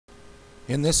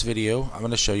In this video, I'm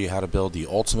going to show you how to build the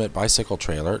ultimate bicycle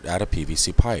trailer out of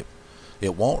PVC pipe.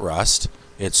 It won't rust,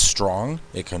 it's strong,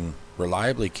 it can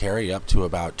reliably carry up to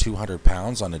about 200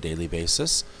 pounds on a daily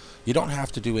basis. You don't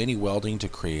have to do any welding to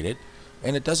create it,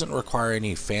 and it doesn't require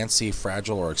any fancy,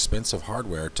 fragile, or expensive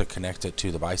hardware to connect it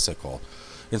to the bicycle.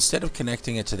 Instead of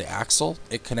connecting it to the axle,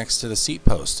 it connects to the seat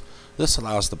post. This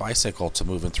allows the bicycle to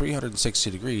move in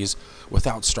 360 degrees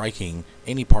without striking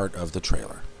any part of the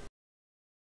trailer.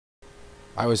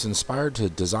 I was inspired to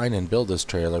design and build this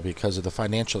trailer because of the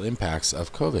financial impacts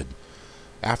of COVID.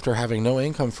 After having no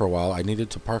income for a while, I needed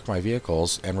to park my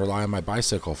vehicles and rely on my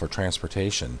bicycle for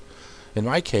transportation. In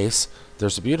my case,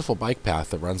 there's a beautiful bike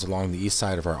path that runs along the east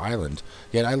side of our island,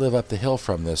 yet I live up the hill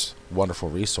from this wonderful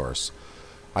resource.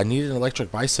 I needed an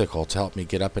electric bicycle to help me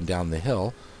get up and down the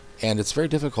hill, and it's very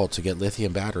difficult to get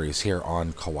lithium batteries here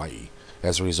on Kauai.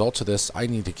 As a result of this, I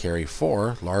need to carry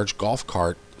 4 large golf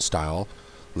cart style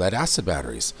lead acid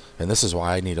batteries, and this is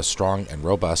why I need a strong and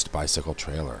robust bicycle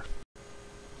trailer.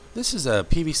 This is a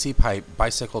PVC pipe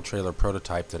bicycle trailer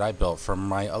prototype that I built from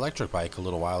my electric bike a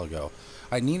little while ago.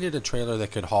 I needed a trailer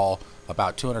that could haul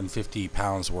about 250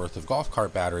 pounds worth of golf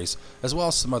cart batteries, as well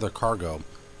as some other cargo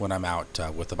when I'm out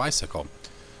with the bicycle.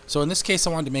 So in this case,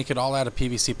 I wanted to make it all out of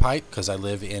PVC pipe because I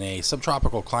live in a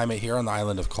subtropical climate here on the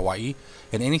island of Kauai,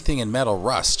 and anything in metal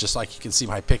rusts, just like you can see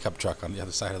my pickup truck on the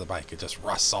other side of the bike. It just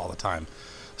rusts all the time.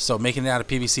 So making it out of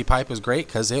PVC pipe is great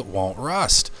because it won't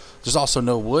rust. There's also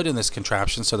no wood in this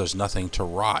contraption, so there's nothing to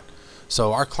rot.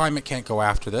 So our climate can't go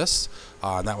after this,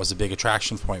 and that was a big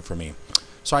attraction point for me.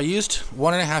 So I used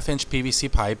 1.5-inch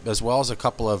PVC pipe as well as a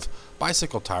couple of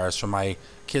bicycle tires from my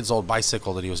kid's old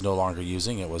bicycle that he was no longer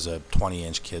using. It was a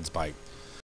 20-inch kid's bike.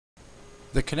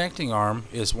 The connecting arm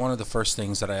is one of the first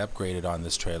things that I upgraded on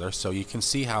this trailer, so you can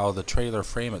see how the trailer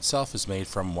frame itself is made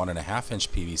from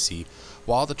 1.5-inch PVC,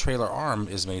 while the trailer arm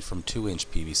is made from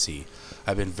 2-inch PVC.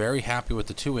 I've been very happy with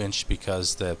the 2-inch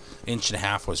because the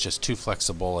 1.5-inch was just too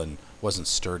flexible and wasn't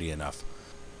sturdy enough.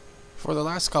 For the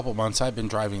last couple months, I've been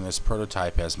driving this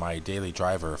prototype as my daily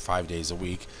driver 5 days a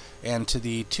week, and to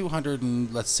the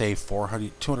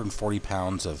 240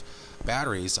 pounds of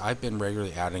batteries, I've been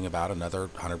regularly adding about another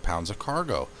 100 pounds of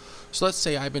cargo. So let's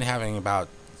say I've been having about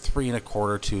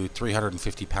 3.25 to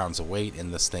 350 pounds of weight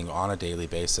in this thing on a daily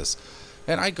basis.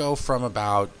 And I go from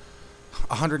about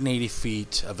 180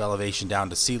 feet of elevation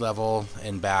down to sea level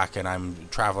and back, and I'm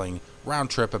traveling round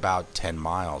trip about 10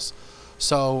 miles.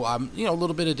 So, a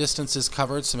little bit of distance is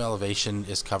covered, some elevation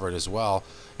is covered as well,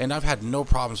 and I've had no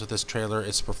problems with this trailer.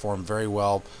 It's performed very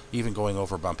well, even going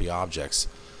over bumpy objects.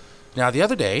 Now, the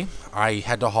other day, I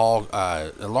had to haul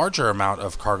a larger amount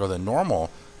of cargo than normal,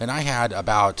 and I had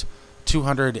about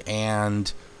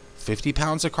 250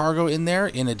 pounds of cargo in there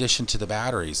in addition to the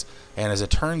batteries. And as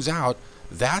it turns out,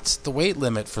 that's the weight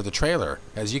limit for the trailer.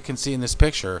 As you can see in this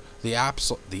picture, the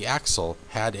axle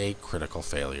had a critical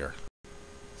failure.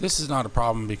 This is not a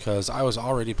problem because I was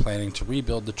already planning to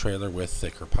rebuild the trailer with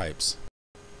thicker pipes.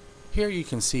 Here you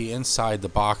can see inside the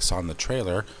box on the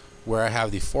trailer where I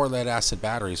have the 4 lead acid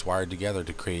batteries wired together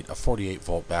to create a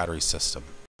 48-volt battery system.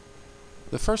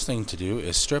 The first thing to do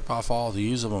is strip off all the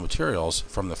usable materials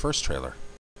from the first trailer.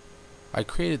 I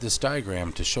created this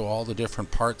diagram to show all the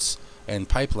different parts and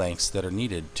pipe lengths that are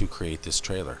needed to create this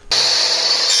trailer.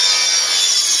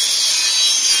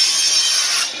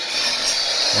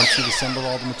 Once you've assembled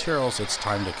all the materials, it's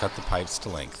time to cut the pipes to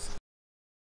length.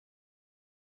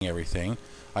 Everything,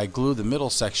 I glue the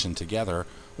middle section together,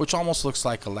 which almost looks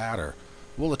like a ladder.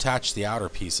 We'll attach the outer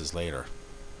pieces later.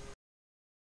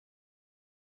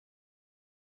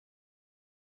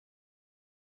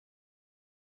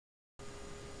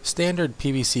 Standard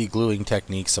PVC gluing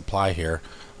techniques apply here.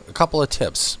 A couple of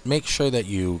tips. Make sure that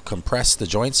you compress the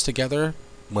joints together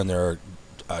when they're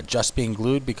just being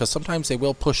glued, because sometimes they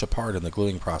will push apart in the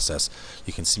gluing process.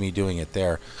 You can see me doing it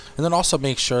there. And then also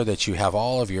make sure that you have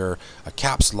all of your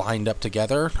caps lined up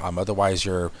together, otherwise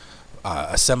your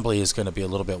assembly is going to be a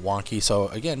little bit wonky. So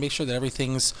again, make sure that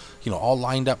everything's all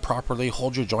lined up properly.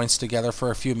 Hold your joints together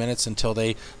for a few minutes until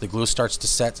the glue starts to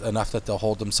set enough that they'll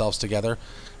hold themselves together.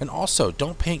 And also,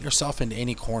 don't paint yourself into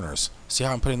any corners. See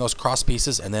how I'm putting those cross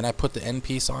pieces and then I put the end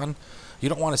piece on? You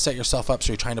don't want to set yourself up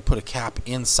so you're trying to put a cap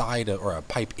inside or a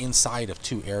pipe inside of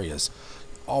 2 areas.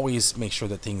 Always make sure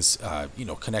that things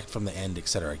connect from the end,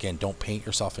 etc. Again, don't paint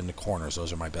yourself into corners.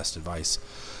 Those are my best advice.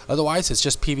 Otherwise, it's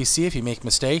just PVC. If you make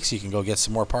mistakes, you can go get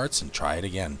some more parts and try it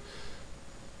again.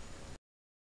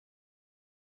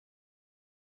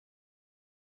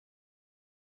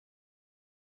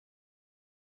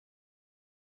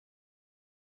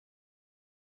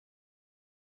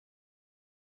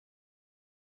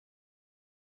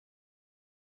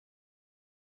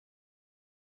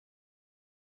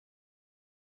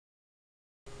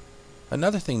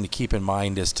 Another thing to keep in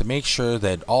mind is to make sure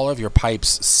that all of your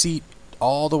pipes seat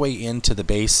all the way into the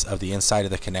base of the inside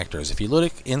of the connectors. If you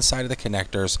look inside of the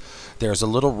connectors, there's a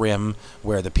little rim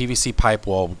where the PVC pipe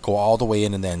will go all the way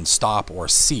in and then stop or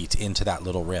seat into that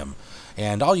little rim.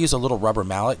 And I'll use a little rubber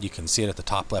mallet, you can see it at the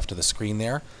top left of the screen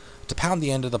there, to pound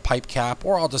the end of the pipe cap,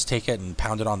 or I'll just take it and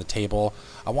pound it on the table.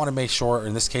 I want to make sure,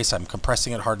 in this case I'm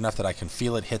compressing it hard enough that I can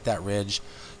feel it hit that ridge.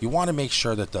 You want to make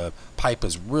sure that the pipe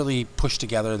is really pushed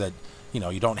together, that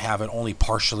you don't have it only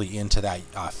partially into that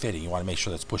fitting. You want to make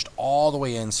sure that it's pushed all the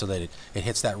way in so that it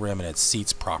hits that rim and it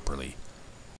seats properly.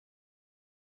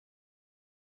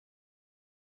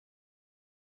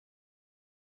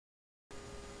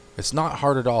 It's not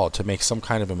hard at all to make some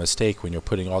kind of a mistake when you're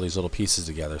putting all these little pieces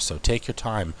together, so take your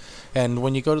time. And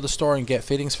when you go to the store and get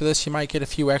fittings for this, you might get a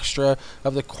few extra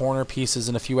of the corner pieces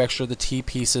and a few extra of the T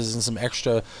pieces and some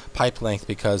extra pipe length,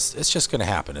 because it's just going to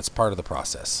happen. It's part of the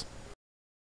process.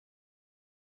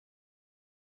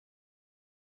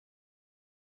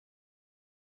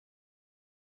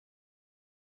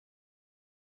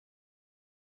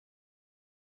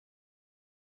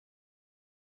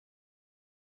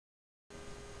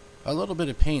 A little bit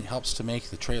of paint helps to make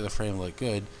the trailer frame look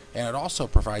good, and it also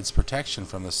provides protection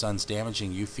from the sun's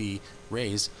damaging UV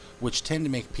rays, which tend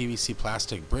to make PVC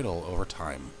plastic brittle over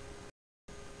time.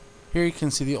 Here you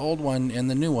can see the old one and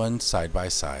the new one side by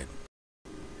side.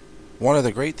 One of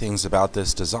the great things about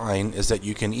this design is that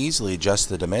you can easily adjust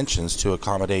the dimensions to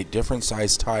accommodate different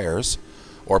size tires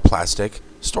or plastic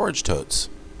storage totes.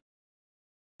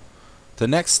 The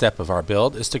next step of our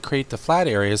build is to create the flat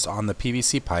areas on the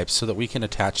PVC pipes so that we can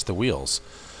attach the wheels.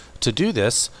 To do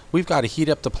this, we've got to heat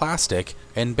up the plastic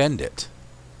and bend it.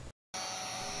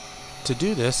 To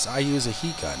do this, I use a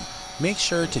heat gun. Make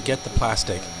sure to get the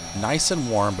plastic nice and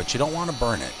warm, but you don't want to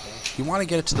burn it. You want to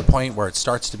get it to the point where it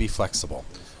starts to be flexible.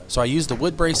 So I use the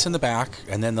wood brace in the back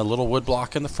and then the little wood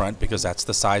block in the front, because that's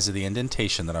the size of the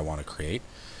indentation that I want to create.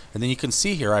 And then you can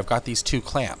see here I've got these two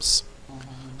clamps.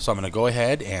 So I'm going to go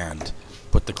ahead and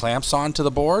put the clamps onto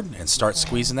the board and start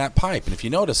squeezing that pipe. And if you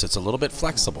notice, it's a little bit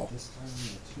flexible.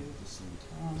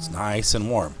 It's nice and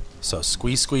warm. So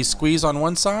squeeze, squeeze, squeeze on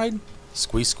one side,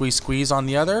 squeeze, squeeze, squeeze on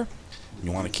the other.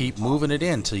 You want to keep moving it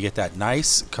in until you get that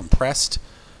nice compressed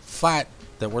flat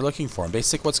that we're looking for. And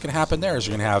basically what's going to happen there is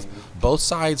you're going to have both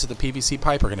sides of the PVC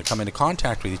pipe are going to come into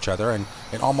contact with each other and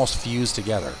almost fuse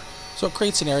together. So it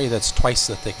creates an area that's twice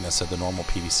the thickness of the normal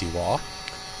PVC wall.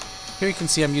 Here you can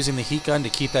see I'm using the heat gun to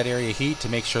keep that area heat to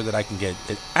make sure that I can get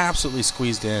it absolutely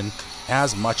squeezed in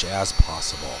as much as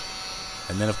possible.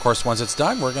 And then of course once it's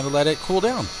done, we're going to let it cool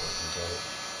down.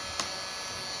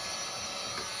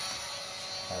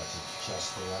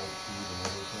 Just the right heat and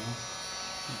everything.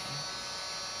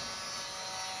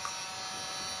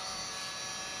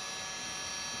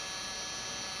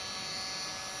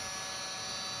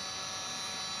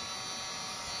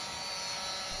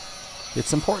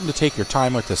 It's important to take your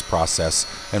time with this process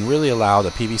and really allow the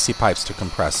PVC pipes to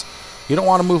compress. You don't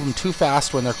want to move them too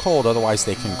fast when they're cold, otherwise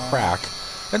they can crack.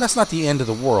 And that's not the end of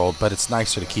the world, but it's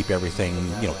nicer to keep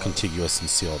everything, contiguous and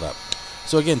sealed up.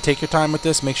 So again, take your time with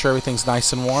this, make sure everything's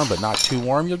nice and warm, but not too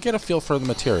warm. You'll get a feel for the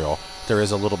material. There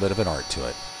is a little bit of an art to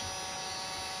it.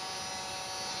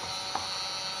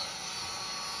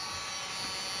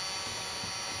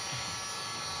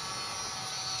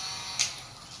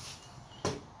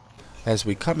 As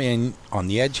we come in on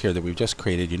the edge here that we've just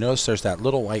created, you notice there's that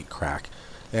little white crack.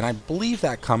 And I believe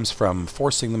that comes from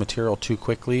forcing the material too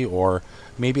quickly, or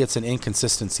maybe it's an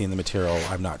inconsistency in the material,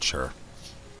 I'm not sure.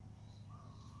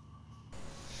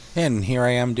 And here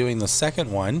I am doing the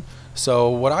second one.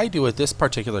 So what I do with this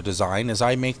particular design is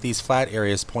I make these flat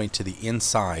areas point to the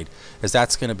inside, as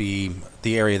that's going to be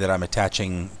the area that I'm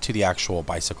attaching to the actual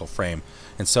bicycle frame.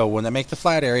 And so when I make the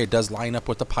flat area, it does line up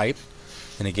with the pipe.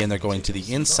 And again, they're going to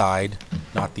the inside,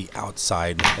 not the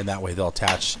outside, and that way they'll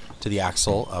attach to the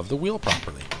axle of the wheel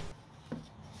properly.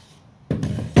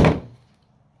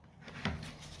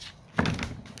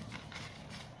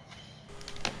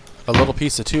 A little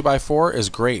piece of 2x4 is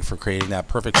great for creating that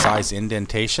perfect size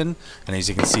indentation, and as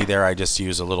you can see there, I just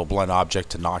use a little blunt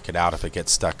object to knock it out if it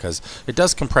gets stuck, because it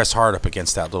does compress hard up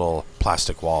against that little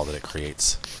plastic wall that it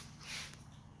creates.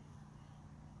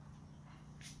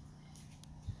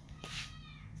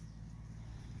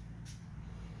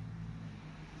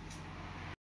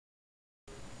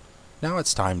 Now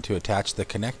it's time to attach the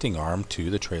connecting arm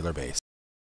to the trailer base.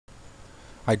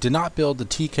 I did not build the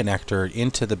T-connector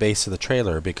into the base of the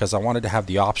trailer because I wanted to have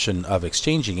the option of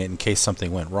exchanging it in case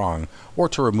something went wrong, or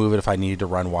to remove it if I needed to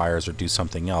run wires or do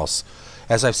something else.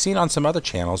 As I've seen on some other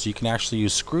channels, you can actually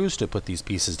use screws to put these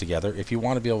pieces together if you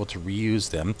want to be able to reuse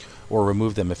them or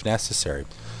remove them if necessary.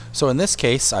 So in this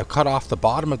case, I've cut off the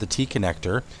bottom of the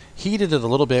T-connector, heated it a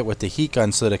little bit with the heat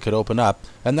gun so that it could open up,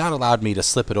 and that allowed me to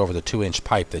slip it over the 2-inch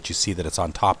pipe that you see that it's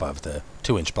on top of, the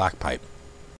 2-inch black pipe.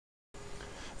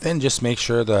 Then just make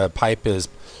sure the pipe is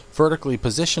vertically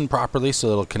positioned properly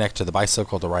so it'll connect to the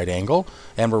bicycle at the right angle,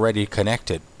 and we're ready to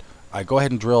connect it. I go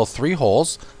ahead and drill 3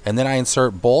 holes, and then I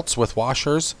insert bolts with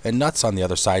washers and nuts on the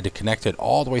other side to connect it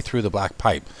all the way through the black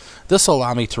pipe. This will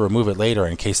allow me to remove it later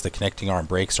in case the connecting arm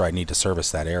breaks or I need to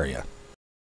service that area.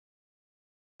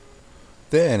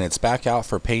 Then it's back out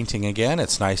for painting again.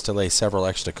 It's nice to lay several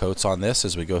extra coats on this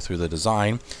as we go through the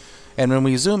design. And when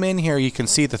we zoom in here, you can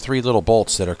see the 3 little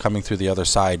bolts that are coming through the other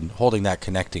side holding that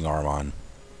connecting arm on.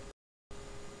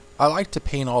 I like to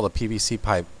paint all the PVC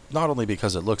pipe not only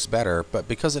because it looks better, but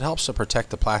because it helps to protect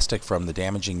the plastic from the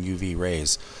damaging UV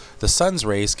rays. The sun's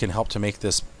rays can help to make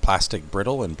this plastic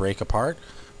brittle and break apart,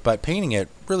 but painting it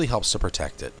really helps to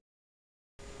protect it.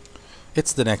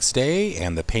 It's the next day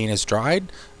and the paint is dried.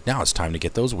 Now it's time to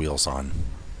get those wheels on.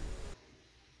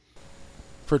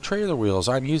 For trailer wheels,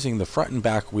 I'm using the front and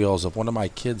back wheels of one of my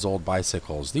kids' old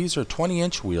bicycles. These are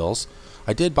 20-inch wheels.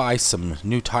 I did buy some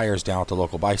new tires down at the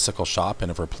local bicycle shop and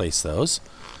have replaced those.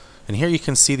 And here you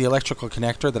can see the electrical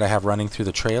connector that I have running through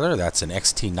the trailer. That's an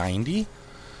XT90.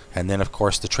 And then of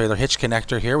course the trailer hitch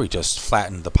connector here, we just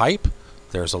flattened the pipe.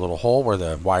 There's a little hole where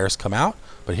the wires come out.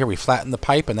 But here we flatten the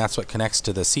pipe and that's what connects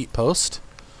to the seat post.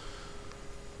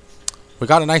 We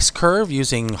got a nice curve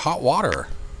using hot water.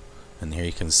 And here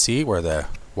you can see where the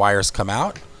wires come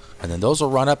out. And then those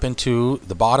will run up into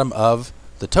the bottom of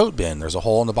the tote bin. There's a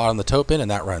hole in the bottom of the tote bin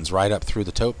and that runs right up through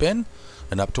the tote bin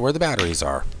and up to where the batteries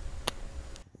are.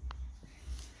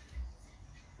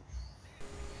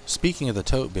 Speaking of the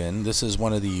tote bin, this is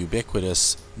one of the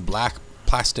ubiquitous black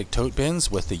plastic tote bins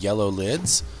with the yellow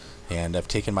lids, and I've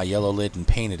taken my yellow lid and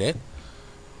painted it,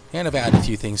 and I've added a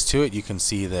few things to it. You can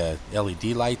see the LED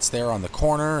lights there on the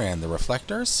corner and the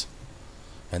reflectors,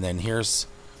 and then here's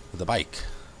the bike.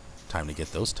 Time to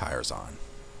get those tires on.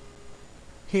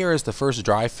 Here is the first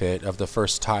dry fit of the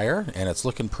first tire, and it's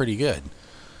looking pretty good.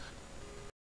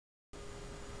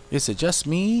 Is it just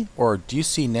me, or do you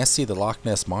see Nessie the Loch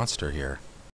Ness Monster here?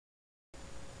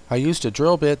 I used a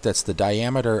drill bit that's the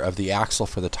diameter of the axle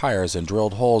for the tires and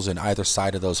drilled holes in either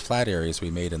side of those flat areas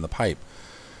we made in the pipe.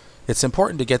 It's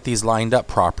important to get these lined up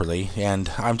properly,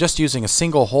 and I'm just using a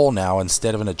single hole now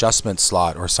instead of an adjustment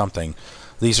slot or something.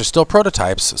 These are still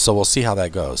prototypes, so we'll see how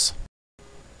that goes.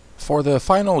 For the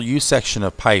final U-section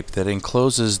of pipe that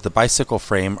encloses the bicycle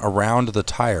frame around the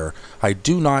tire, I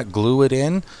do not glue it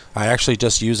in. I actually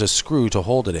just use a screw to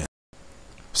hold it in.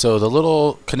 So the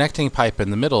little connecting pipe in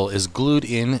the middle is glued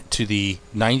in to the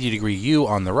 90-degree U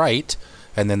on the right,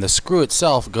 and then the screw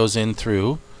itself goes in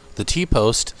through the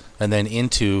T-post and then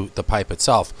into the pipe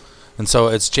itself. And so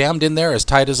it's jammed in there as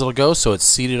tight as it'll go, so it's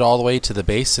seated all the way to the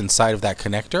base inside of that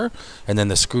connector, and then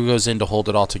the screw goes in to hold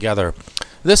it all together.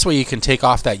 This way you can take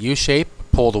off that U shape,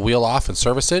 pull the wheel off and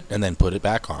service it, and then put it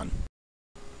back on.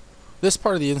 This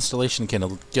part of the installation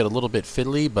can get a little bit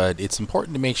fiddly, but it's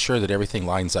important to make sure that everything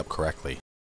lines up correctly.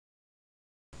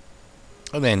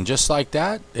 And then just like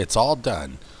that, it's all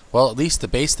done. Well, at least the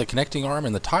base, the connecting arm,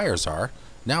 and the tires are.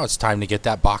 Now it's time to get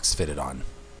that box fitted on.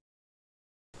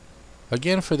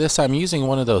 Again, for this I'm using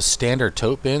one of those standard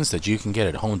tote bins that you can get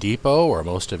at Home Depot or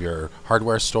most of your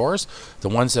hardware stores, the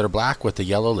ones that are black with the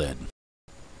yellow lid.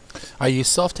 I use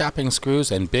self-tapping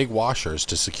screws and big washers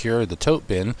to secure the tote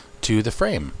bin to the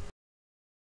frame.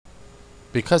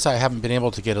 Because I haven't been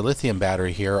able to get a lithium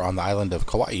battery here on the island of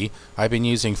Kauai, I've been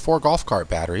using 4 golf cart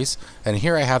batteries, and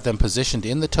here I have them positioned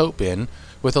in the tote bin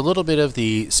with a little bit of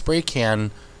the spray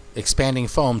can expanding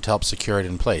foam to help secure it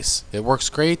in place. It works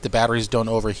great, the batteries don't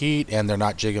overheat, and they're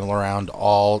not jiggling around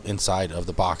all inside of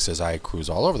the box as I cruise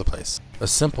all over the place. A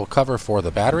simple cover for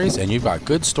the batteries, and you've got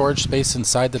good storage space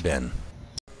inside the bin.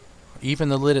 Even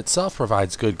the lid itself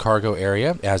provides good cargo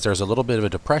area, as there's a little bit of a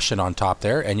depression on top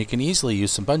there, and you can easily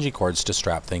use some bungee cords to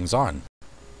strap things on.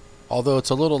 Although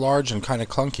it's a little large and kind of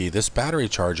clunky, this battery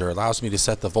charger allows me to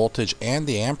set the voltage and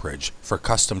the amperage for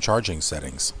custom charging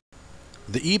settings.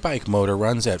 The e-bike motor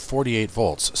runs at 48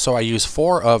 volts, so I use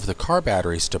 4 of the car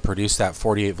batteries to produce that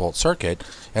 48 volt circuit,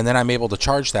 and then I'm able to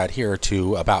charge that here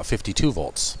to about 52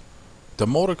 volts. The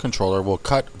motor controller will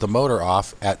cut the motor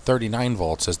off at 39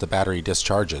 volts as the battery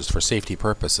discharges for safety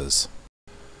purposes.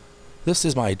 This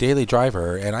is my daily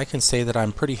driver, and I can say that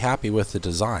I'm pretty happy with the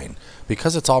design.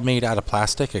 Because it's all made out of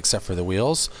plastic except for the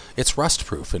wheels, it's rust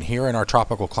proof, and here in our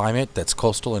tropical climate that's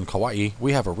coastal in Kauai,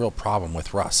 we have a real problem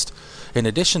with rust. In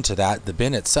addition to that, the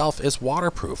bin itself is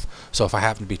waterproof, so if I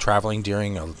happen to be traveling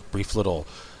during a brief little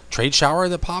trade shower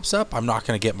that pops up, I'm not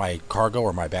going to get my cargo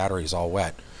or my batteries all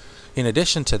wet. In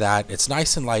addition to that, it's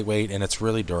nice and lightweight and it's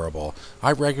really durable.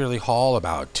 I regularly haul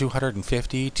about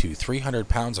 250 to 300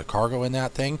 pounds of cargo in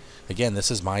that thing. Again,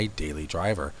 this is my daily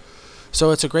driver.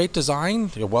 So it's a great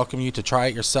design. I welcome you to try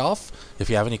it yourself. If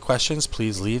you have any questions,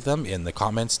 please leave them in the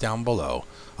comments down below.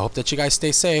 I hope that you guys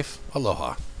stay safe.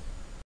 Aloha.